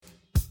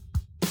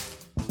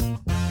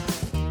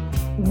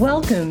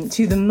Welcome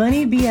to the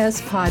Money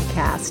BS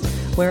podcast,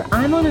 where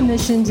I'm on a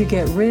mission to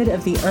get rid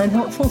of the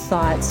unhelpful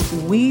thoughts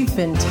we've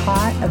been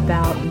taught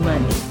about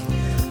money.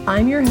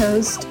 I'm your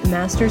host,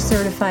 Master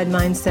Certified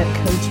Mindset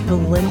Coach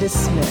Belinda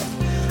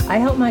Smith. I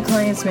help my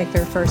clients make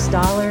their first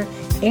dollar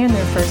and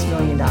their first $1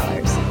 million.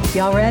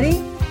 Y'all ready?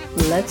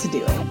 Let's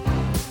do it.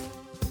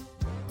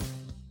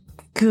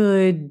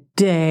 Good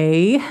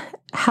day.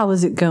 How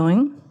is it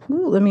going?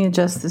 Ooh, let me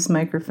adjust this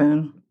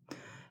microphone.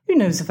 Who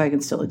knows if I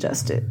can still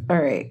adjust it?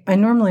 All right. I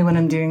normally, when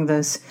I'm doing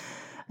this,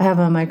 I have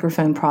a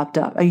microphone propped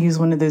up. I use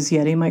one of those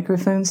Yeti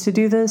microphones to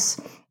do this,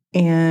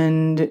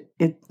 and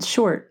it's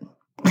short.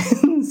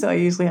 So I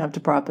usually have to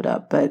prop it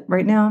up. But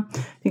right now, I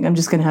think I'm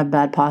just going to have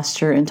bad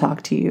posture and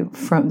talk to you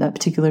from that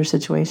particular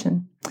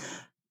situation.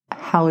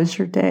 How is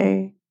your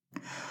day?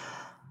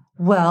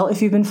 Well,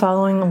 if you've been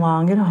following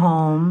along at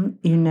home,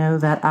 you know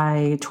that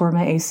I tore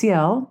my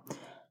ACL.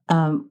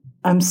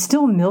 I'm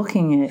still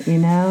milking it,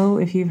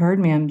 if you've heard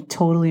me, I'm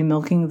totally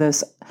milking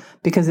this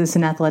because it's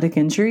an athletic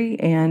injury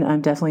and I'm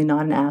definitely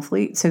not an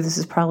athlete. So this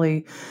is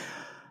probably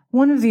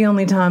one of the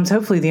only times,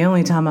 hopefully the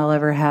only time I'll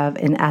ever have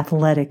an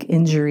athletic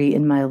injury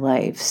in my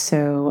life.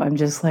 So I'm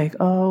just like,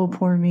 oh,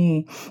 poor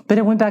me. But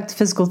I went back to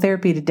physical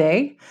therapy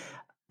today.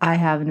 I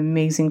have an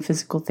amazing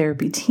physical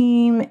therapy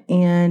team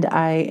and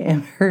I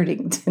am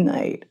hurting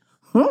tonight.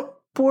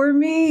 Poor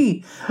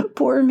me.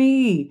 Poor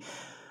me.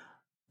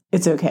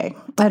 It's okay.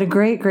 I had a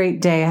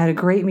great day. I had a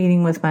great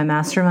meeting with my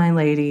mastermind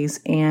ladies,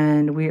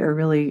 and we are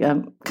really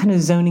kind of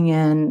zoning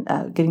in,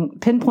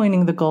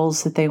 pinpointing the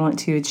goals that they want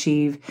to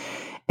achieve.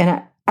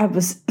 And I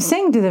was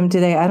saying to them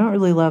today, I don't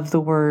really love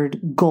the word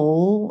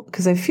goal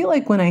because I feel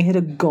like when I hit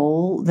a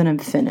goal, then I'm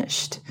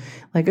finished.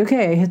 Like,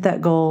 okay, I hit that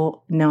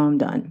goal. Now I'm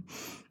done.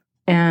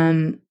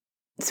 And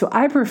so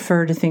I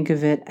prefer to think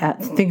of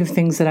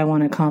things that I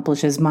want to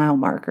accomplish as mile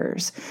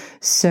markers.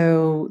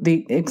 So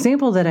the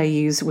example that I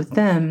use with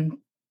them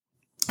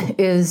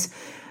is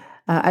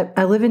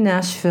I live in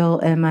Nashville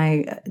and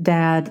my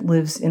dad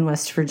lives in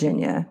West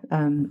Virginia.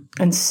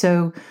 And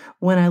so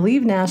when I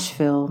leave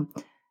Nashville,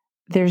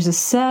 there's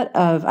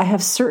I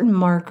have certain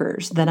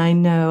markers that I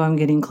know I'm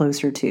getting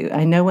closer to.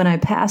 I know when I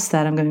pass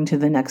that, I'm going to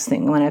the next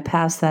thing. When I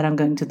pass that, I'm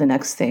going to the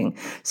next thing.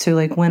 So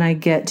like when I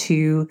get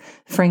to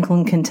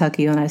Franklin,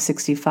 Kentucky on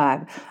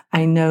I-65,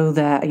 I know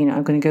that,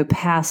 I'm going to go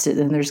past it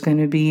and there's going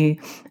to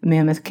be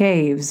Mammoth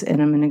Caves and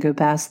I'm going to go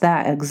past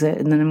that exit.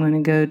 And then I'm going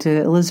to go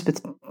to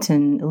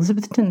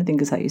Elizabethton, I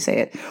think is how you say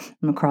it.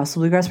 I'm across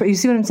the Bluegrass. But you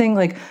see what I'm saying?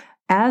 Like,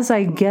 as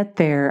I get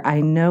there,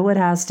 I know what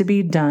has to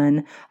be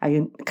done.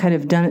 I kind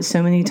of done it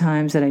so many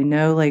times that I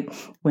know like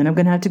when I'm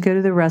going to have to go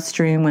to the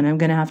restroom, when I'm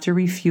going to have to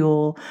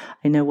refuel.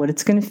 I know what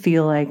it's going to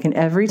feel like. And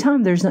every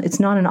time it's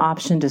not an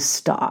option to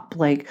stop.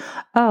 Like,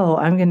 oh,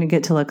 I'm going to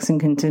get to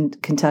Lexington,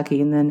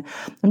 Kentucky, and then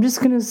I'm just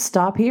going to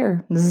stop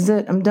here. This is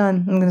it. I'm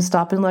done. I'm going to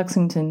stop in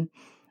Lexington.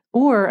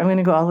 Or I'm going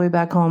to go all the way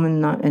back home and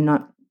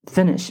not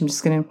finish. I'm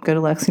just going to go to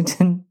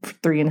Lexington for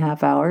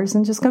 3.5 hours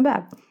and just come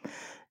back.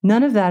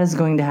 None of that is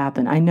going to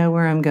happen. I know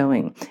where I'm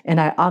going.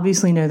 And I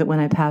obviously know that when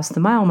I pass the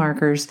mile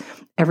markers,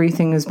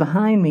 everything is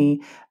behind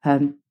me,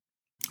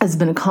 has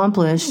been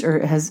accomplished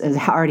or has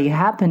already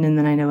happened. And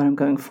then I know when I'm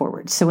going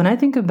forward. So when I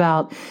think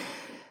about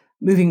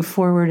moving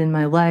forward in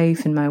my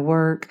life and my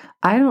work,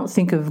 I don't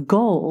think of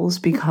goals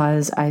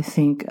because I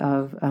think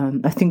of,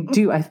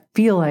 I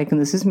feel like,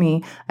 and this is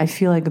me, I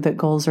feel like that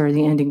goals are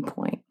the ending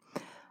point.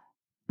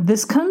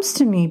 This comes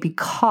to me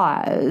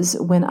because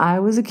when I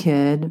was a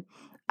kid,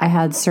 I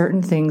had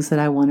certain things that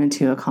I wanted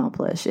to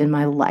accomplish in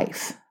my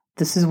life.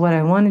 This is what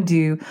I want to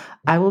do.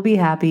 I will be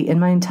happy in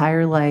my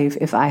entire life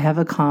if I have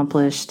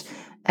accomplished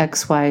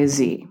X, Y,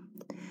 Z.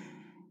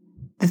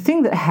 The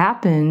thing that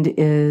happened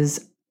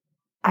is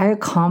I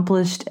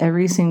accomplished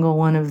every single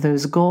one of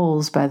those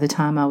goals by the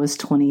time I was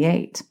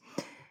 28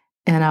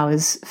 and I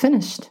was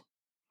finished.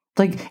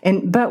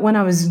 But when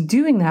I was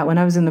doing that, when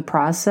I was in the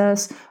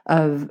process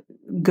of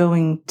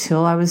going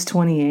till I was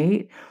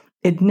 28,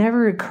 it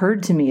never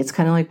occurred to me. It's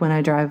kind of like when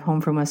I drive home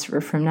from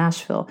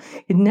Nashville.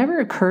 It never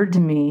occurred to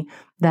me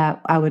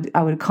that I would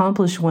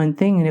accomplish one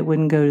thing and it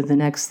wouldn't go to the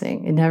next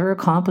thing. It never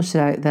accomplished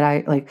that.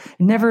 It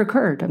never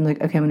occurred. I'm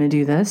like, okay, I'm going to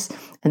do this,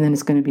 and then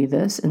it's going to be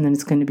this, and then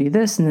it's going to be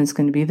this, and then it's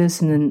going to be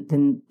this, and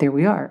then there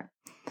we are.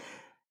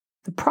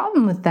 The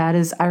problem with that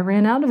is I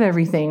ran out of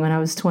everything when I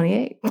was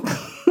 28.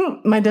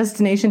 My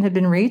destination had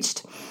been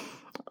reached.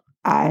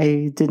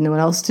 I didn't know what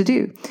else to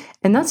do.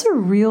 And that's a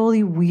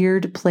really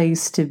weird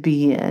place to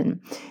be in.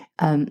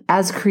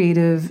 As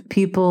creative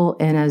people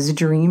and as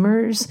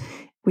dreamers,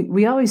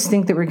 we always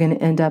think that we're going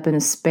to end up in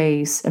a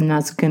space and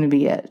that's going to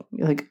be it.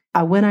 Like,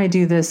 when I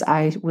do this,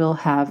 I will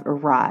have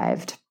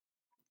arrived.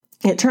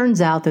 It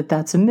turns out that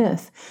that's a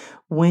myth.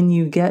 When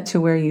you get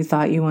to where you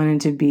thought you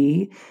wanted to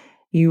be,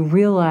 you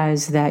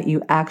realize that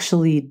you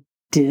actually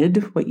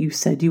did what you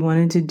said you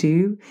wanted to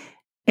do.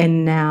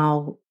 And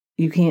now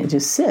you can't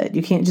just sit.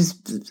 You can't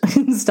just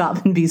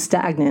stop and be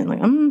stagnant.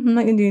 Like, I'm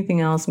not going to do anything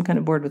else. I'm kind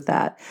of bored with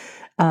that.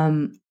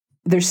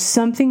 there's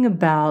something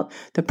about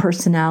the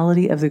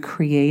personality of the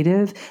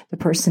creative, the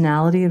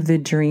personality of the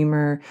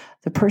dreamer,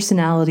 the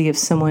personality of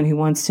someone who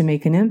wants to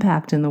make an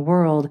impact in the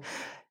world,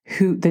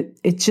 that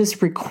it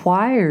just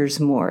requires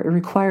more. It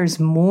requires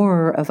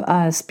more of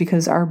us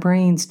because our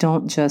brains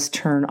don't just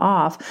turn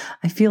off.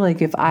 I feel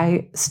like if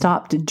I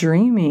stopped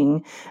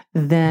dreaming,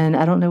 then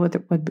I don't know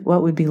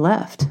what would be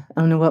left.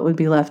 I don't know what would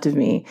be left of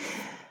me.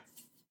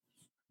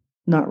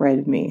 Not right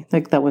of me.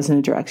 Like that wasn't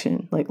a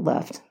direction, like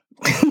left.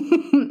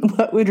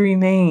 What would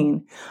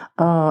remain?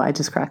 Oh, I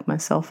just cracked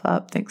myself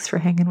up. Thanks for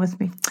hanging with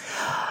me.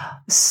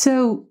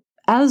 So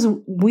as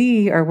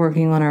we are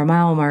working on our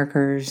mile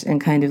markers and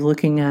kind of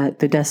looking at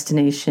the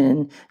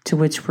destination to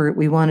which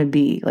we want to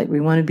be, like we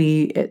want to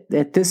be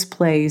at this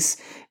place,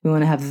 we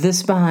want to have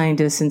this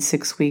behind us in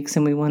 6 weeks,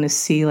 and we want to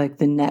see like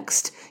the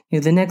next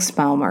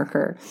mile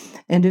marker.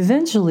 And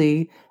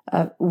eventually,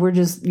 we're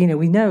just,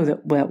 we know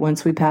that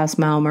once we pass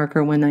mile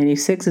marker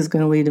 196 is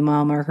going to lead to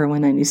mile marker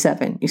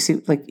 197. You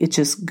see, like it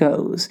just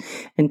goes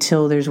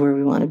until there's where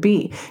we want to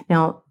be.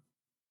 Now,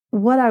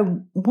 what I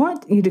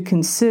want you to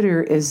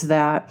consider is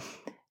that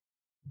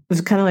it was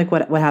kind of like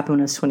what happened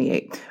when I was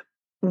 28.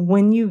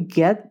 When you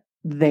get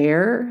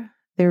there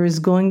is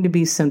going to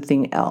be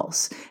something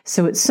else.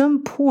 So at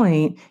some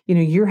point,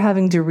 you're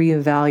having to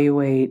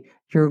reevaluate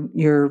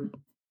your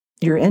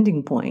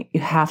ending point.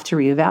 You have to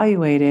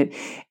reevaluate it.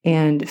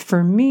 And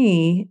for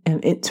me,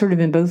 it's sort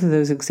of in both of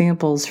those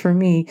examples, for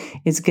me,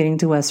 it's getting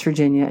to West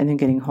Virginia and then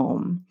getting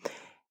home.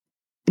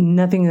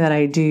 Nothing that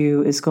I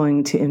do is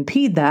going to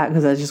impede that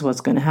because that's just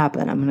what's going to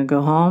happen. I'm going to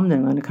go home, then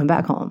I'm going to come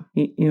back home.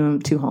 2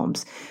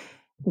 homes.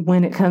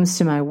 When it comes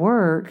to my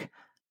work,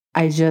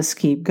 I just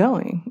keep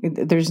going.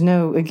 There's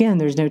no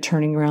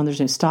turning around, there's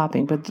no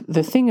stopping. But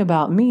the thing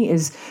about me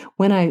is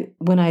when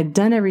I'd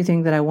done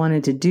everything that I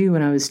wanted to do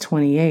when I was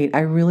 28, I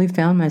really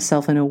found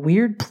myself in a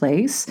weird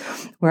place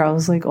where I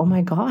was like, oh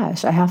my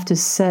gosh, I have to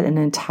set an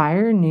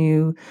entire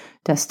new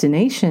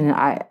destination.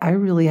 I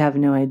really have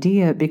no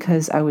idea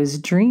because I was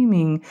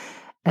dreaming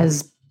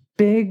as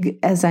big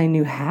as I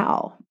knew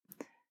how.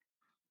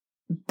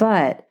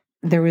 But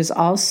there was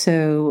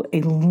also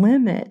a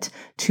limit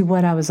to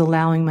what I was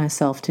allowing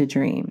myself to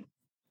dream.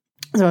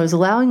 So I was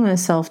allowing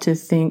myself to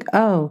think,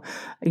 a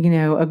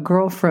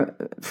girl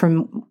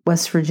from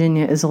West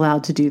Virginia is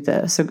allowed to do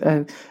this.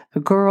 A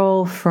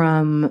girl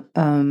from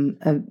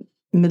a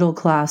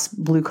middle-class,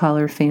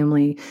 blue-collar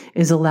family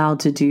is allowed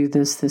to do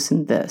this, this,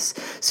 and this.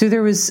 So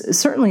there was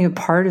certainly a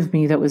part of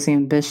me that was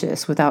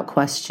ambitious, without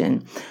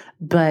question.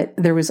 But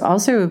there was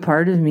also a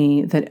part of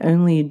me that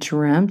only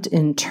dreamt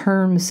in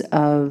terms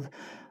of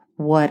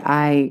what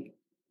I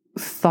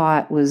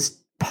thought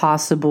was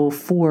possible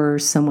for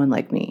someone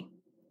like me.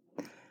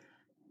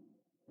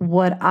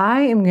 What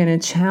I am going to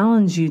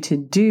challenge you to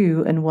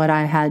do, and what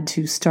I had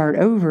to start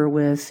over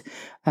with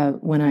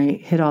when I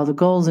hit all the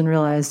goals and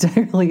realized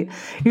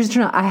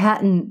I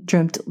hadn't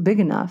dreamt big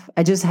enough.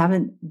 I just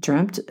haven't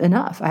dreamt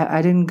enough.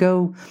 I didn't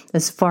go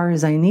as far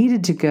as I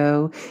needed to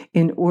go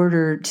in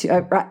order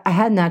to,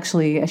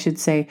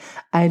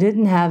 I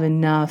didn't have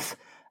enough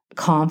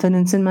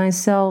confidence in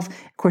myself.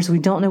 Of course, we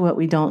don't know what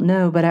we don't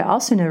know, but I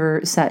also never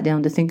sat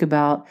down to think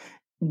about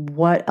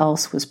what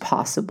else was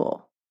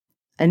possible.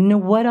 I didn't know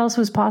what else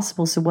was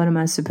possible, so what am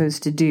I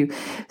supposed to do?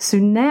 So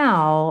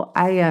now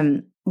I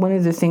am one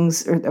of the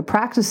things, or a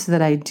practice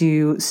that I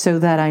do so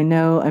that I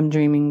know I'm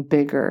dreaming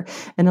bigger.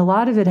 And a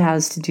lot of it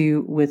has to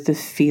do with the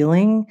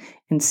feeling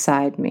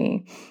inside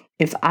me.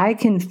 If I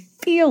can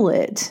feel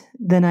it,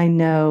 then I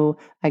know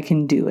I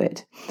can do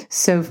it.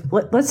 So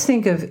let's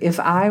think of if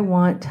I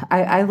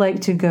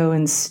like to go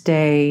and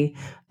stay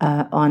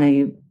on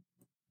a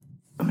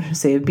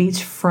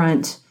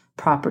beachfront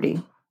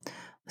property.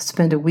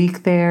 Spend a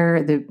week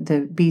there.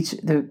 The beach,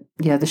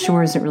 the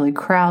shore isn't really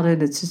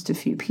crowded. It's just a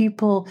few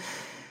people,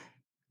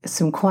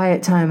 some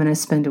quiet time, and I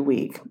spend a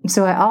week.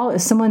 So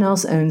if someone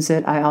else owns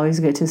it, I always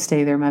get to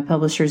stay there. My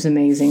publisher's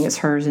amazing. It's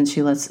hers, and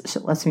she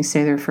lets me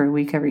stay there for a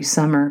week every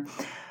summer.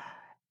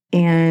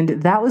 And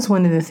that was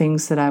one of the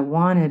things that I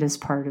wanted as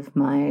part of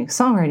my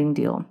songwriting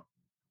deal.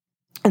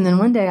 And then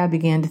one day I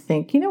began to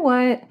think, you know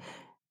what?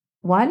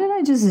 Why did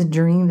I just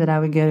dream that I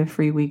would get a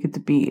free week at the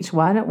beach?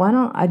 Why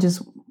don't I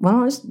just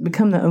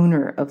become the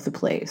owner of the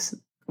place?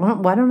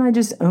 Why don't I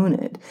just own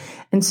it?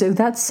 And so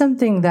that's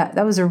something that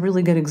was a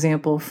really good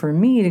example for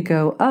me to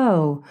go,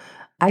 oh,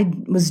 I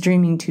was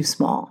dreaming too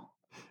small.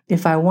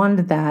 If I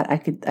wanted that, I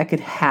could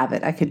have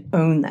it. I could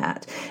own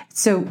that.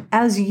 So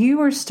as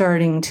you are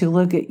starting to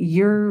look at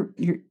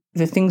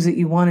the things that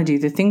you want to do,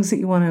 the things that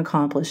you want to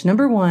accomplish,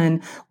 number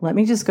one, let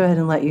me just go ahead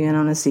and let you in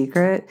on a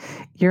secret.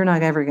 You're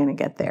not ever going to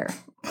get there.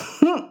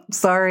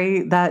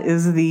 Sorry,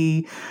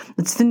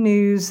 it's the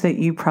news that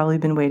you've probably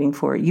been waiting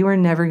for. You are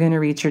never going to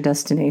reach your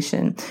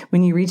destination.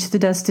 When you reach the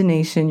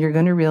destination, you're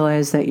going to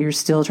realize that you're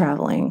still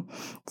traveling.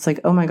 It's like,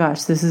 oh my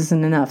gosh, this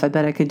isn't enough. I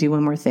bet I could do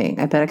one more thing.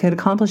 I bet I could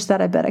accomplish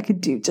that. I bet I could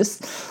do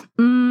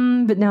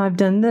but now I've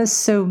done this.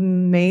 So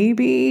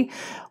maybe,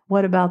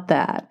 what about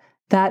that?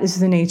 That is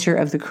the nature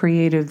of the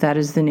creative. That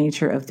is the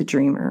nature of the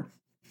dreamer.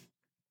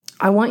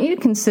 I want you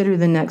to consider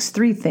the next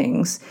three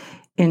things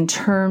in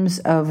terms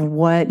of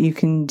what you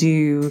can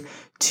do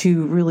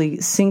to really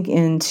sink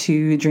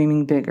into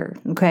dreaming bigger.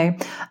 Okay.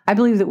 I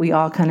believe that we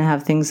all kind of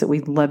have things that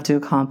we'd love to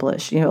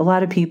accomplish. A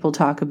lot of people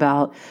talk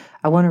about,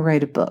 I want to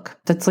write a book.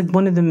 That's like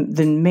one of the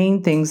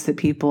main things that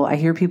I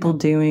hear people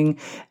doing.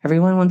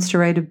 Everyone wants to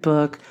write a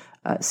book.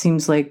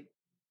 Seems like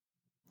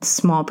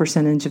small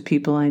percentage of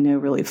people I know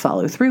really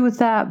follow through with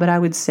that, but I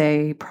would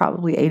say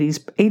probably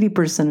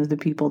 80% of the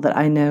people that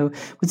I know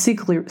would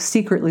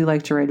secretly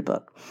like to write a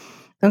book.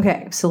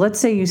 Okay, so let's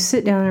say you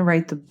sit down and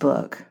write the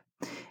book,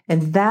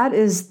 and that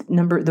is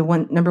number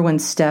one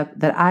step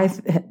that I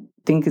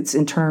think it's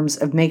in terms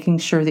of making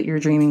sure that you're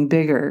dreaming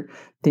bigger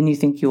than you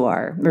think you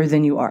are, or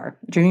than you are.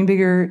 Dreaming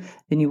bigger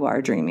than you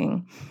are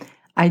dreaming.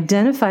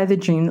 Identify the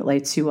dream that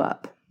lights you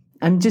up.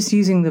 I'm just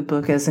using the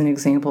book as an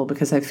example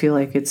because I feel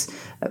like it's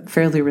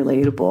fairly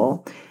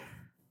relatable.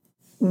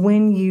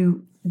 When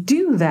you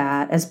do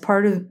that as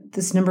part of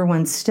this number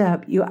one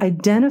step, you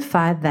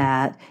identify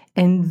that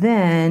and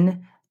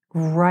then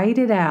write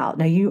it out.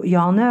 Now,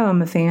 y'all know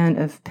I'm a fan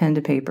of pen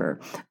to paper,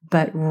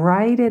 but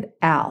write it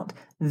out.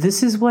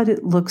 This is what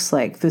it looks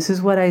like. This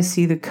is what I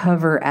see the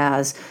cover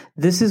as.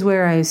 This is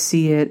where I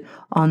see it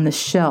on the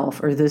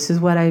shelf, or this is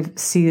what I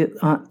see it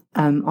on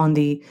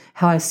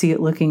how I see it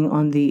looking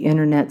on the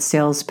internet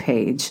sales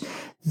page.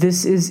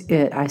 This is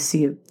it. I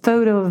see a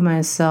photo of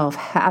myself,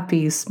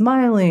 happy,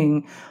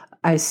 smiling.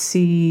 I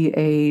see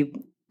a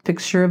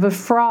picture of a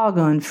frog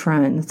on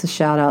front. That's a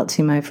shout out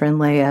to my friend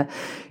Leah,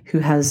 who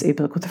has a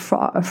book with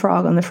a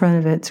frog on the front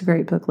of it. It's a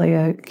great book,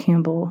 Leah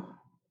Campbell.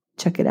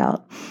 Check it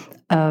out.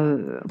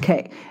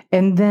 Okay.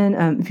 And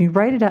then if you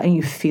write it out and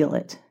you feel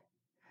it,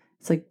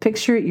 it's like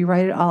picture it, you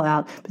write it all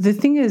out. But the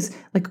thing is,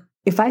 like,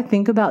 if I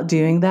think about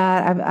doing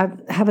that,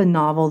 I have a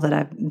novel that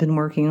I've been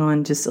working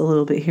on just a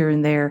little bit here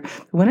and there.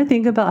 When I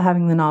think about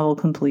having the novel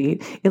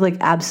complete, it like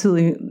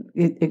absolutely,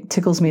 it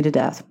tickles me to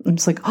death. I'm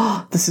just like,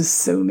 oh, this is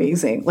so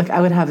amazing. Like I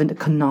would have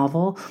a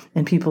novel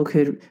and people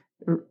could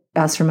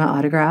ask for my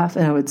autograph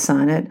and I would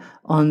sign it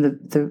on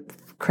the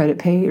credit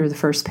page or the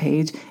first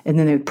page, and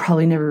then they would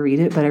probably never read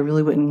it, but I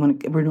really wouldn't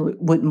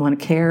want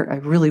to care. I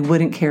really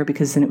wouldn't care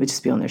because then it would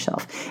just be on their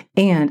shelf,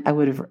 and I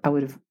would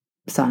have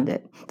signed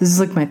it. This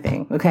is like my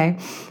thing. Okay,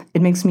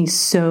 it makes me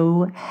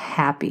so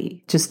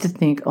happy just to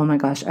think, oh my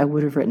gosh, I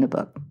would have written a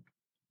book.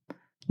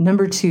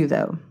 Number two,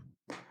 though,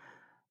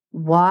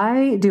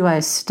 why do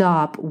I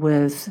stop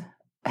with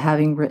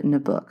having written a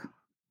book?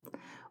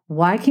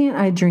 Why can't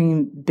I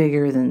dream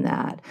bigger than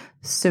that?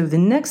 So the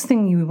next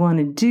thing you want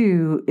to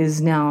do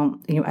is now,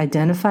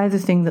 identify the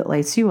thing that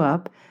lights you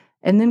up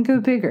and then go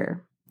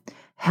bigger.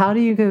 How do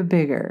you go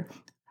bigger?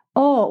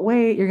 Oh,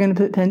 wait, you're going to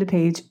put pen to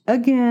page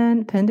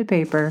again, pen to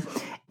paper.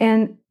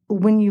 And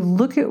when you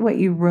look at what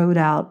you wrote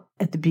out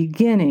at the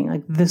beginning,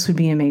 like this would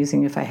be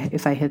amazing if I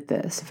hit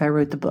this, if I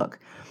wrote the book.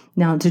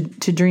 Now to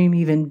dream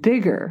even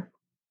bigger,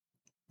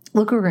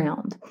 look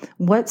around.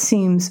 What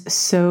seems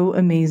so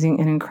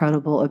amazing and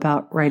incredible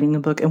about writing a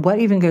book, and what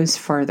even goes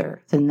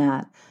farther than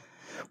that?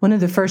 One of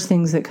the first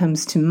things that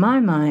comes to my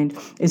mind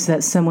is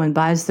that someone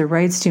buys the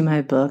rights to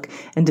my book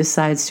and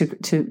decides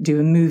to do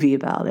a movie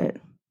about it.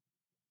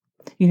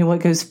 You know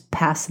what goes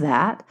past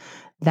that?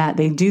 That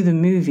they do the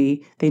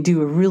movie, they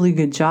do a really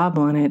good job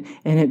on it,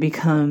 and it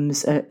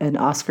becomes an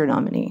Oscar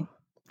nominee.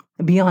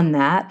 Beyond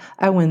that,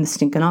 I win the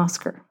stinking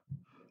Oscar.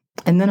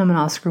 And then I'm an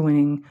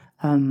Oscar-winning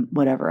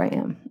whatever I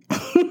am.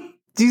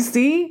 Do you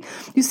see?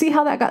 You see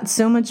how that got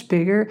so much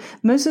bigger?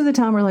 Most of the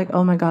time we're like,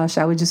 oh my gosh,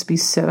 I would just be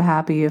so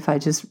happy if I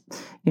just,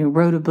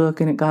 wrote a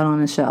book and it got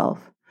on a shelf.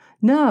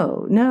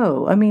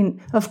 No. I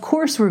mean, of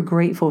course we're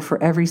grateful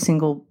for every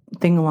single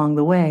thing along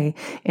the way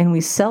and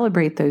we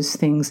celebrate those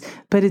things,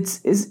 but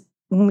it's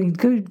when we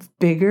go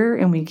bigger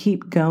and we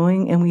keep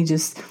going and we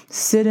just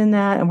sit in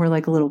that and we're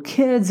like little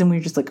kids and we're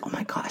just like, oh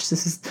my gosh,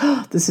 this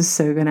is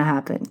so going to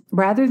happen.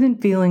 Rather than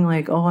feeling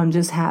like, oh, I'm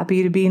just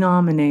happy to be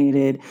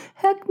nominated.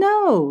 Heck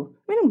no.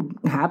 I mean,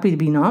 I'm happy to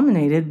be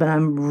nominated, but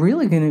I'm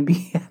really going to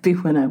be happy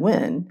when I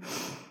win.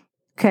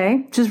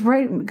 Okay. Just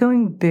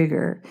going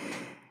bigger.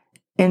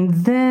 And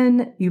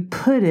then you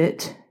put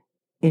it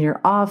in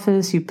your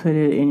office, you put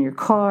it in your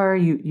car,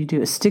 you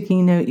do a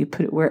sticky note, you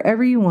put it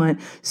wherever you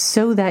want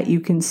so that you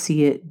can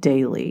see it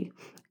daily.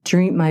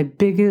 Dream my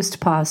biggest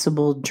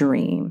possible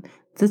dream.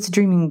 That's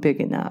dreaming big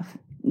enough.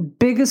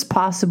 Biggest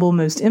possible,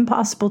 most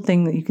impossible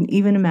thing that you can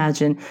even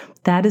imagine.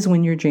 That is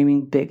when you're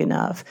dreaming big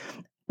enough.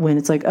 When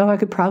it's like, oh, I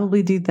could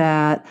probably do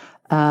that.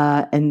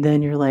 And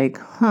then you're like,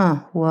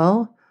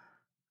 well,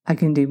 I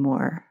can do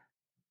more.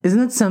 Isn't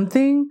that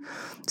something?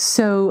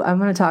 So I'm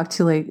going to talk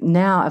to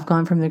now I've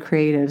gone from the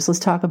creatives. Let's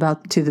talk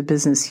about to the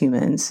business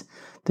humans.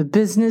 The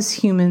business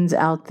humans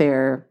out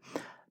there,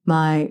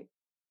 my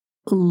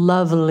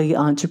lovely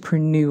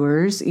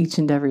entrepreneurs, each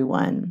and every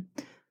one.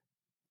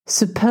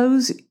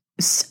 Suppose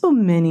so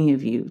many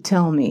of you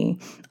tell me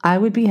I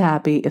would be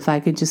happy if I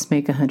could just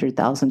make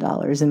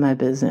 $100,000 in my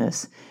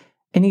business.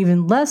 And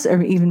even less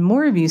or even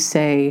more of you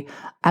say,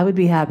 I would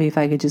be happy if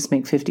I could just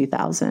make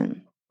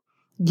 $50,000.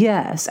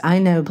 Yes, I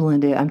know,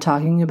 Belinda. I'm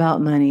talking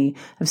about money.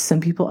 Of some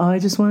people, oh, I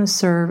just want to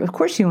serve. Of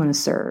course, you want to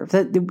serve.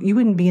 That you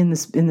wouldn't be in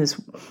this,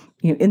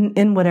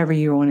 in whatever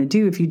you want to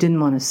do if you didn't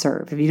want to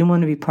serve. If you didn't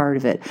want to be part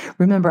of it.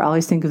 Remember, I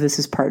always think of this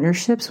as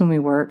partnerships when we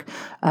work.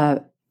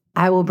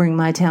 I will bring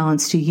my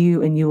talents to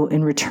you, and you will,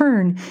 in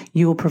return,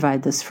 you will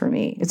provide this for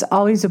me. It's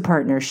always a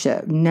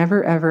partnership.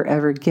 Never, ever,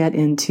 ever get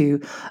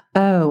into,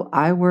 oh,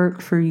 I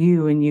work for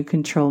you and you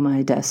control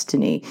my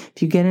destiny.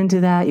 If you get into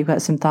that, you've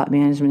got some thought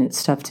management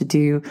stuff to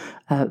do.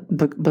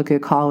 Book a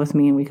call with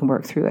me and we can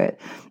work through it.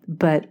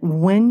 But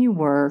when you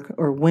work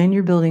or when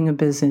you're building a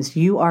business,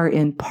 you are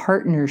in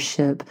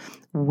partnership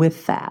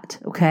with that.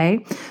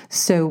 Okay.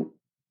 So,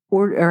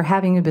 or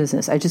having a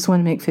business. I just want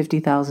to make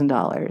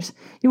 $50,000.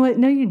 You know what?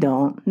 No, you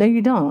don't. No,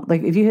 you don't.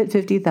 Like if you hit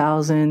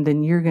 50,000,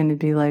 then you're going to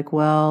be like,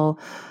 well,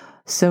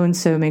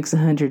 so-and-so makes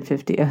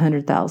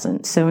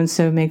 100,000.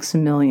 So-and-so makes $1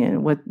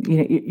 million. What,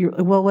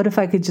 well, what if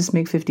I could just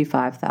make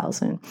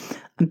 55,000?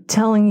 I'm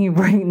telling you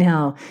right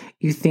now,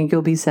 you think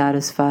you'll be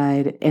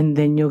satisfied and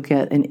then you'll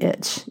get an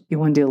itch. You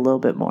want to do a little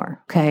bit more.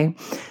 Okay.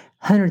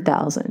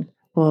 100,000.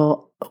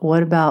 Well,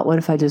 what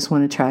if I just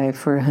want to try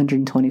for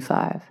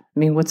 125? I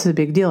mean, what's the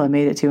big deal? I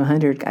made it to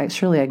 100.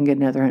 Surely I can get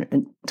another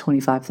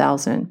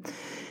 25,000.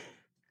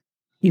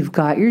 You've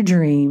got your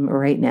dream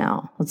right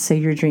now. Let's say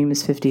your dream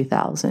is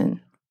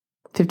 50,000.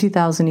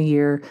 50,000 a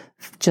year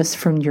just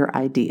from your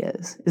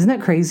ideas. Isn't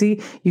that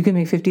crazy? You can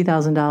make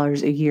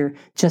 $50,000 a year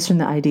just from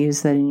the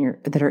ideas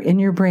that are in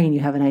your brain. You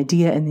have an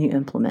idea and then you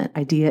implement.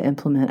 Idea,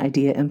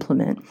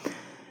 implement.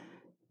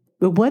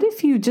 But what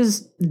if you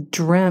just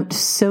dreamt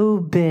so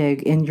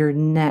big in your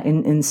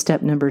in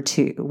step number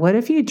 2? What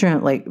if you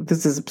dreamt like,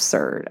 this is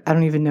absurd. I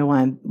don't even know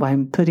why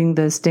I'm putting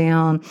this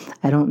down.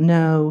 I don't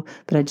know,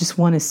 but I just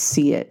want to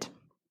see it.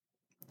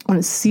 I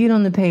want to see it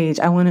on the page.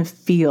 I want to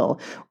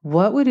feel,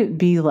 what would it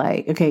be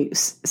like? Okay,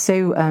 say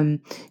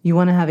you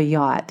want to have a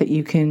yacht that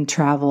you can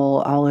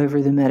travel all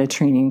over the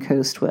Mediterranean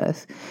coast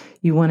with.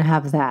 You want to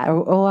have that.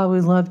 Or, oh, I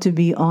would love to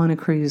be on a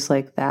cruise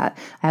like that.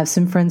 I have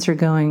some friends who are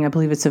going, I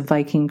believe it's a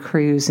Viking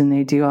cruise, and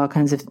they do all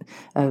kinds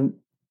of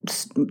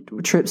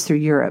trips through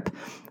Europe.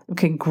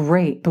 Okay,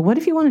 great. But what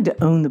if you wanted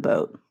to own the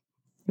boat?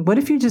 What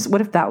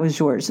if that was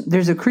yours?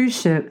 There's a cruise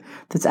ship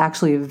that's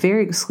actually a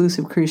very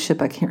exclusive cruise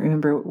ship. I can't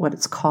remember what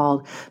it's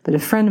called, but a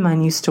friend of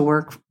mine used to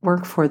work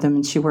for them,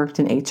 and she worked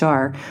in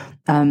HR.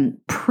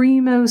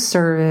 Primo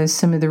service.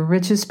 Some of the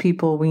richest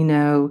people we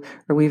know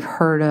or we've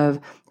heard of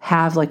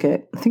have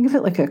think of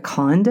it like a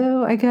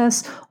condo, I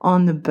guess,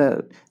 on the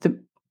boat. The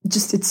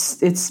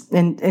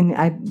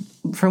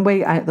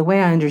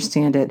way I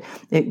understand it,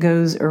 it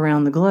goes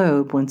around the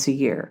globe once a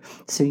year.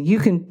 So you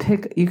can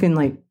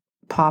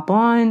pop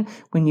on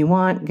when you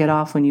want, get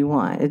off when you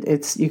want.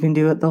 You can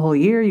do it the whole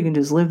year. You can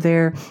just live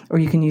there, or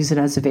you can use it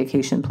as a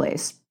vacation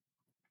place.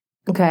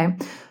 Okay.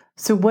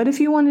 So what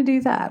if you want to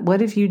do that?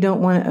 What if you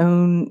don't want to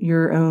own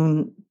your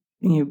own,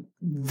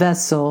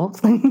 vessel,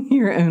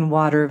 your own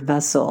water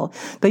vessel,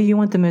 but you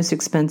want the most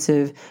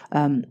expensive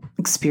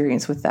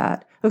experience with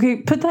that?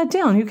 Okay, put that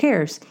down. Who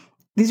cares?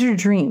 These are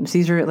dreams.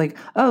 These are like,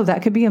 oh,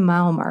 that could be a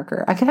mile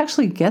marker. I could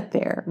actually get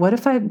there. What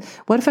if I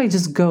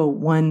just go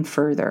one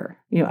further?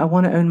 I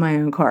want to own my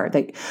own car.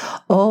 Like,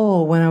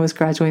 oh, when I was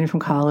graduating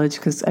from college,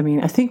 because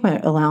I think my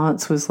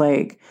allowance was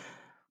like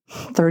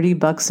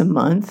 $30 a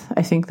month.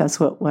 I think that's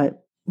what I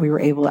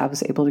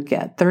was able to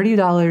get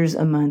 $30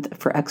 a month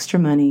for extra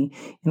money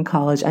in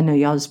college. I know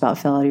y'all just about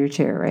fell out of your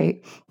chair,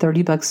 right?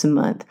 $30 a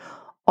month.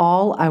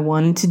 All I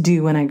wanted to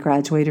do when I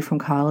graduated from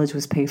college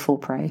was pay full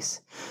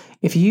price.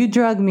 If you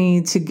drug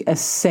me to a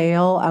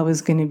sale, I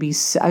just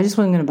wasn't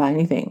going to buy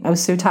anything. I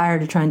was so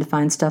tired of trying to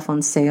find stuff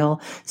on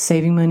sale,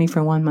 saving money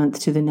from one month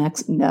to the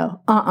next.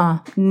 Nope.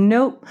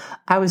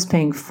 I was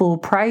paying full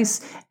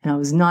price and I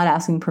was not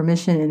asking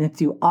permission. And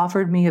if you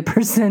offered me a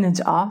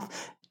percentage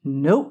off,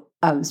 nope.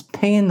 I was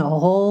paying the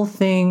whole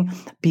thing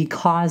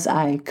because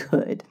I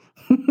could.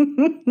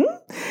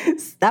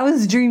 That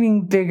was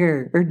dreaming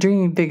bigger, or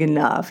dreaming big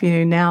enough.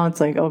 Now it's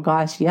like, oh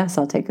gosh, yes,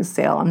 I'll take a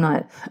sale. I'm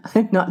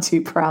not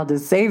too proud to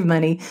save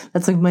money.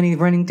 That's like money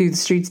running through the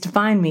streets to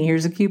find me.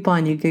 Here's a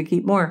coupon. You could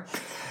keep more.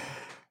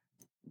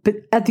 But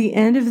at the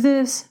end of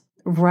this,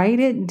 write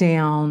it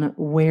down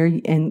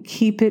and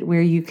keep it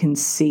where you can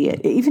see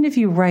it. Even if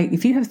you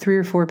have 3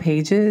 or 4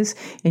 pages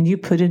and you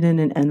put it in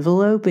an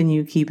envelope and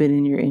you keep it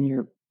in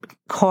your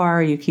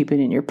car, you keep it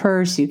in your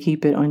purse, you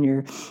keep it on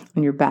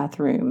your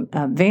bathroom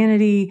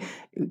vanity,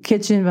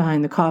 kitchen,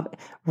 behind the coffee.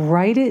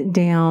 Write it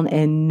down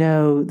and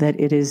know that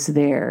it is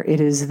there. It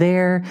is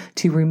there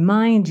to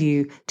remind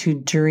you to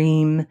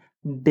dream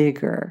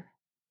bigger.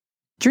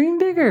 Dream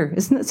bigger.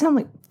 Doesn't that sound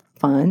like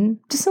fun?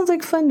 Just sounds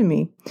like fun to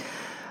me.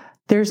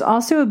 There's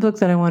also a book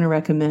that I want to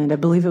recommend. I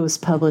believe it was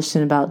published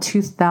in about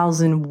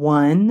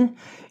 2001.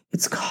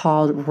 It's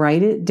called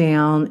Write It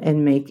Down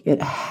and Make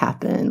It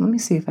Happen. Let me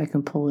see if I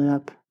can pull it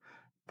up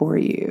for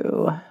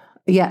you.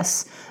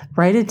 Yes,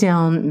 Write It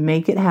Down,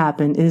 Make It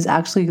Happen.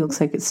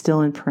 Looks like it's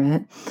still in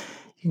print.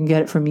 You can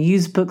get it from a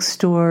used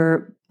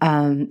bookstore.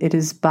 It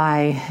is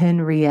by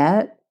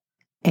Henriette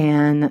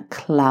Ann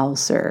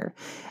Clouser.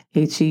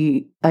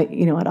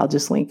 You know what? I'll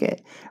just link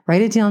it.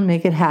 Write it down,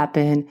 make it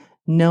happen,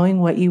 knowing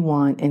what you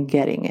want and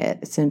getting it.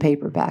 It's in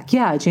paperback.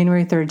 Yeah,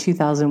 January 3rd,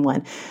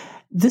 2001.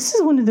 This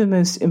is one of the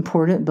most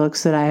important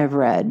books that I have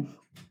read.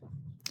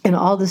 And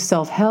all the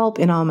self-help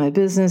in all my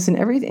business and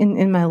everything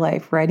in my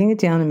life, writing it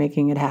down and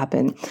making it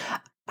happen.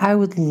 I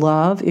would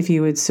love if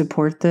you would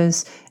support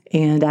this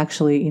and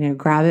actually,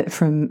 grab it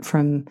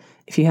from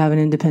if you have an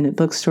independent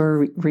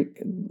bookstore,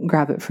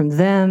 grab it from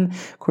them.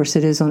 Of course,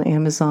 it is on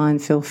Amazon.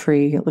 Feel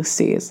free. Let's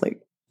see. It's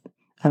like,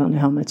 I don't know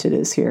how much it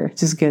is here.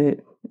 Just get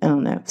it. I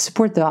don't know.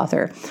 Support the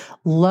author.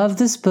 Love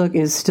this book.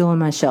 Is still on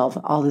my shelf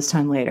all this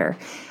time later.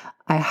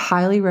 I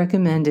highly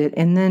recommend it.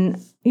 And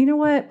then, you know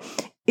what?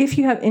 If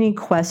you have any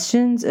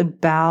questions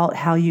about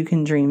how you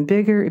can dream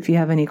bigger, if you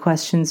have any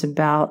questions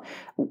about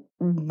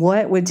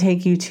what would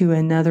take you to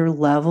another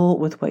level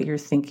with what you're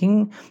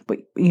thinking, but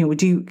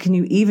can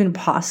you even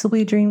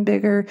possibly dream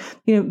bigger?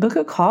 Book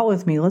a call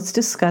with me. Let's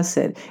discuss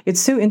it.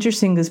 It's so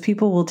interesting because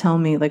people will tell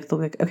me they'll be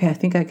like, okay, I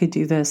think I could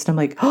do this. And I'm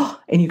like, oh,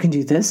 and you can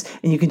do this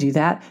and you can do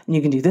that and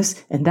you can do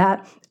this and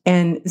that.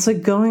 And it's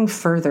like going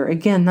further.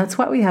 Again, that's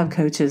why we have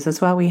coaches.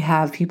 That's why we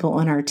have people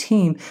on our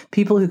team,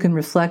 people who can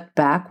reflect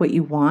back what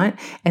you want,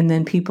 and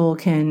then people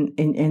can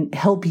and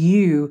help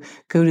you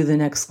go to the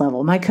next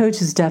level. My coach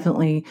has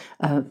definitely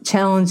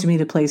challenged me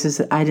to places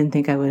that I didn't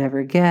think I would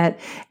ever get.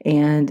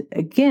 And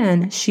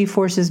again, she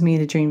forces me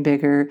to dream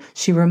bigger.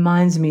 She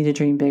reminds me to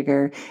dream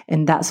bigger.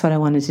 And that's what I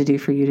wanted to do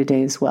for you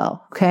today as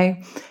well.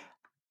 Okay.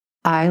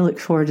 I look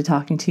forward to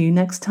talking to you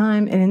next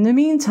time. And in the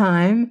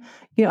meantime,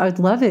 I'd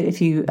love it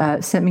if you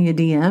sent me a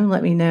DM.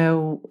 Let me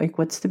know,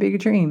 what's the big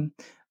dream?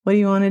 What do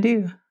you want to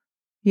do?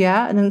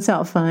 Yeah, it doesn't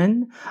sound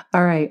fun.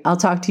 All right, I'll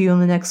talk to you on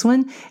the next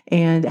one,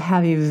 and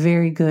have a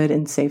very good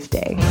and safe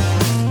day.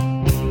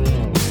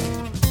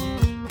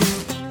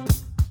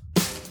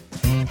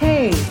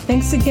 Hey,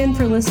 thanks again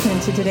for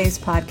listening to today's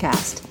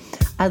podcast.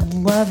 I'd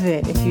love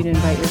it if you'd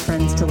invite your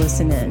friends to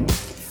listen in.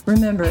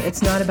 Remember,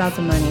 it's not about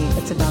the money,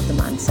 it's about the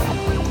mindset.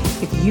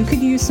 If you could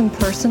use some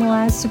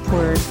personalized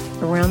support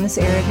around this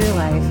area of your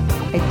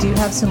life, I do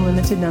have some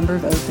limited number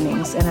of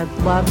openings, and I'd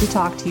love to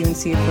talk to you and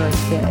see if we're a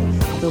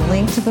fit. The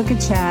link to book a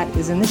chat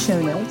is in the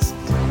show notes.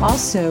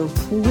 Also,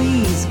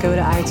 please go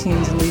to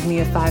iTunes and leave me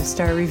a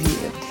 5-star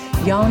review.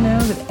 Y'all know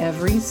that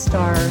every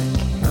star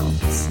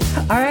counts.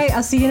 All right,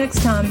 I'll see you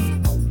next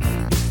time.